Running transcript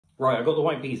Right, I've got the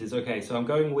white pieces. Okay, so I'm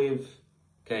going with,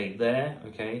 okay, there,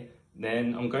 okay.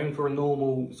 Then I'm going for a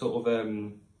normal sort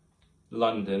of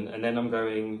London, and then I'm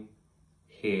going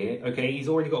here. Okay, he's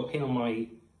already got a pin on my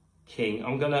king.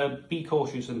 I'm going to be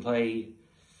cautious and play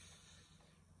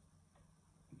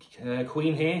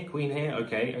queen here,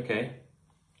 okay, okay.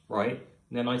 Right,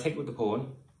 and then I take with the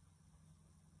pawn.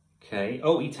 Okay,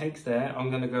 oh, he takes there. I'm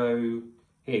going to go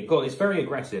here. God, it's very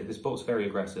aggressive. This bot's very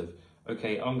aggressive.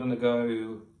 Okay, I'm going to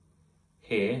go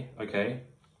here, okay.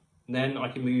 And then I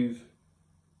can move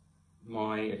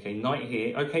my, okay, knight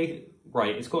here. Okay,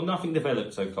 right, it's got nothing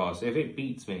developed so far. So if it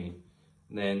beats me,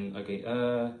 then, okay,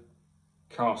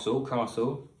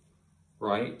 castle.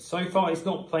 Right, so far it's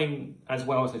not playing as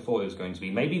well as I thought it was going to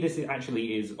be. Maybe this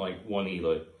actually is like one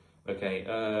elo. Okay,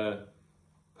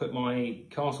 put my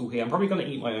castle here. I'm probably going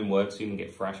to eat my own words so you can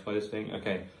get thrashed by this thing.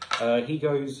 Okay, he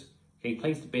goes, okay, he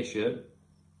plays the bishop.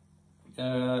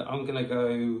 I'm going to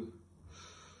go,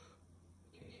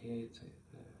 okay, here, take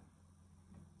there.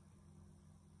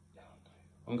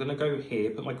 I'm going to go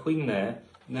here, put my queen there,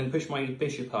 and then push my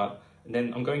bishop up. And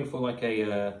then I'm going for like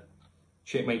a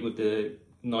checkmate with the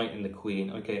knight and the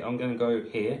queen. Okay, I'm going to go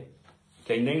here.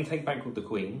 Okay, and then take back with the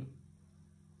queen.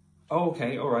 Oh,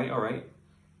 okay, all right.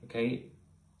 Okay.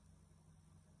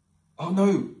 Oh,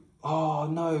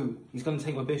 no. He's going to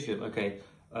take my bishop. Okay,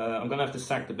 I'm going to have to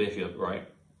sack the bishop, right?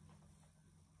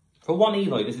 For one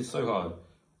elo, this is so hard.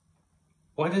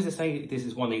 Why does it say this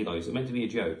is one elo? Is it meant to be a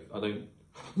joke? I don't...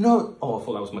 No! Oh, I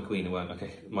thought that was my queen. It weren't.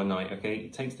 Okay, my knight. Okay,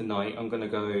 it takes the knight. I'm going to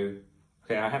go...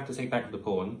 Okay, I have to take back the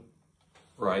pawn.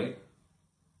 Right.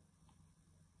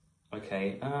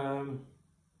 Okay,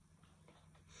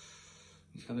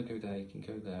 he's going to go there, he can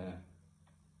go there.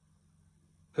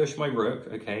 Push my rook,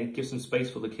 okay, give some space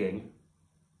for the king.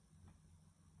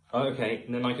 Okay,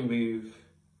 and then I can move...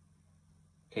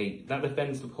 Okay, that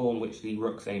defends the pawn which the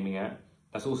rook's aiming at.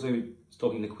 That's also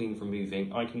stopping the queen from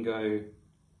moving. I can go...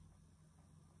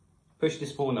 Push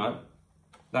this pawn up.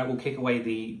 That will kick away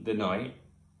the knight.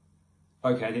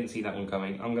 Okay, I didn't see that one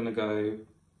coming. I'm going to go...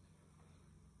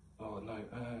 Oh no,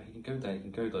 you can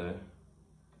go there,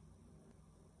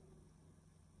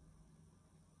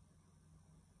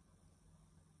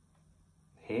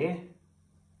 Here?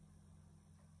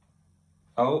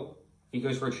 Oh, he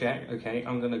goes for a check. Okay,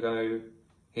 I'm gonna go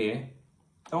here.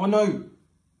 Oh no!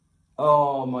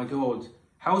 Oh my god.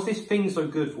 How is this thing so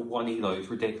good for one elo? It's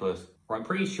ridiculous. Right, I'm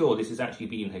pretty sure this is actually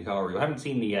beating Hikaru. I haven't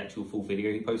seen the actual full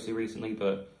video he posted recently,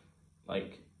 but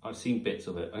like, I've seen bits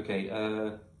of it. Okay,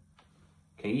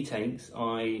 okay, he takes,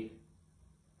 I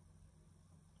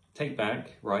take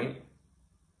back, right?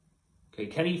 Okay,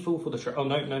 can he fall for the shot? Oh,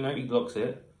 no, he blocks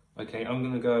it. Okay, I'm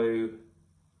going to go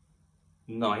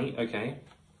knight, okay.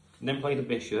 And then play the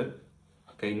bishop.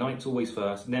 Okay, knight's always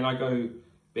first. And then I go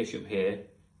bishop here.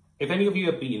 If any of you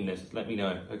have beaten this, let me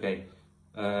know. Okay,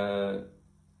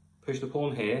 push the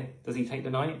pawn here. Does he take the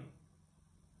knight?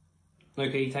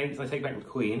 Okay, he takes, I take back the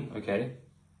queen, okay.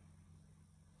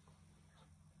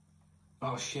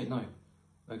 Oh shit, no.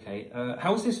 Okay,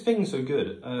 how is this thing so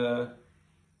good?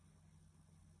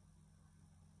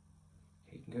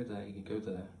 He can go there, he can go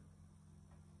there.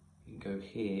 He can go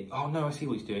here. Oh no, I see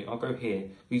what he's doing. I'll go here.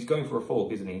 He's going for a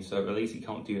fork, isn't he? So at least he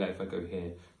can't do that if I go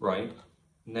here. Right.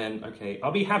 And then, okay,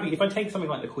 I'll be happy. If I take something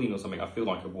like the queen or something, I feel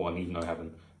like I've won, even though I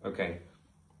haven't. Okay.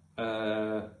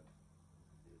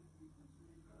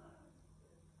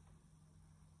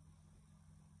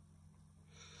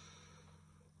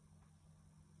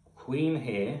 Queen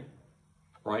here,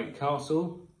 right,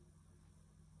 castle,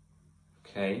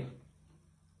 okay,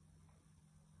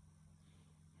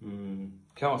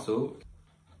 castle,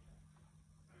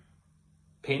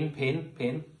 pin,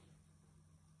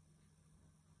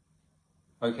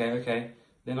 okay,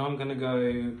 then I'm gonna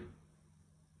go,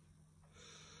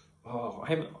 oh,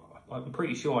 I'm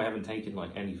pretty sure I haven't taken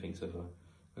like anything so far,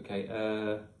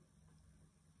 okay,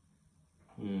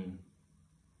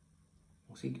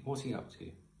 what's he up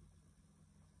to?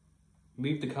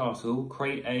 Move the castle,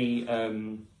 create a,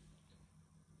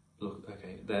 look,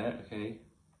 okay, there, okay.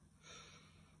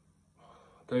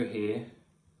 Go here.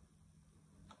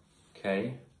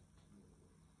 Okay.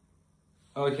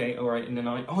 Okay, alright, and then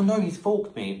oh no, he's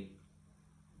forked me.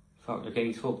 Fuck, okay,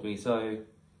 he's forked me, so,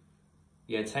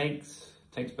 yeah, takes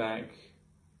back.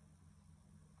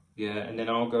 Yeah, and then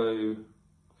I'll go,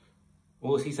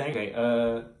 what was he saying?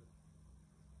 Okay,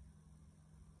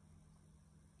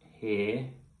 here.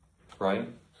 Right,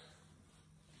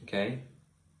 okay.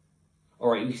 All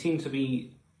right, we seem to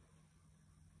be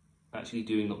actually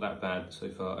doing not that bad so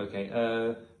far.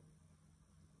 Okay,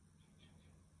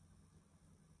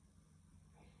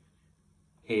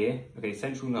 here, okay,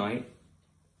 central knight.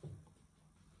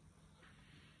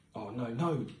 Oh, no,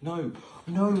 no, no,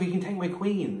 no, he can take my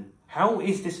queen. How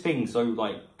is this thing so,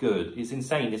 like, good? It's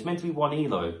insane. It's meant to be 1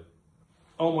 elo.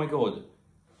 Oh my god.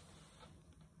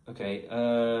 Okay,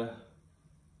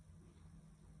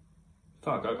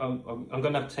 fuck, I'm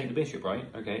gonna have to take the bishop, right?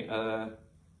 Okay,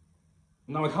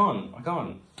 no, I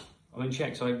can't. I'm in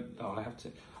check, so I have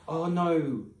to... Oh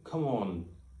no, come on.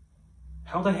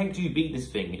 How the heck do you beat this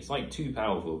thing? It's like too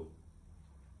powerful.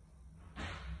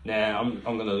 Nah, I'm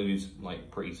gonna lose,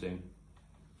 like, pretty soon.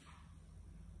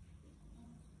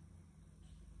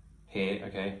 Here,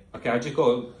 okay. Okay, I just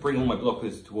gotta bring all my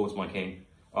blockers towards my king.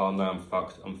 Oh no, I'm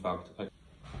fucked. Okay.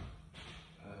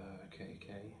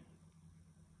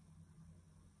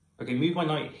 Okay, move my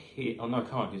knight here. Oh no, I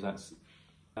can't, because that's...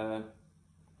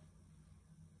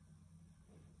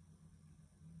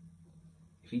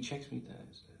 If he checks me there...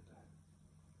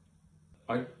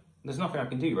 There's nothing I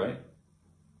can do, right?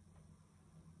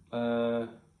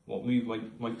 What, move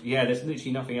my... Yeah, there's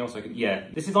literally nothing else I can... Yeah,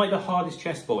 this is like the hardest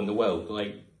chessboard in the world.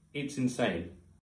 Like, it's insane.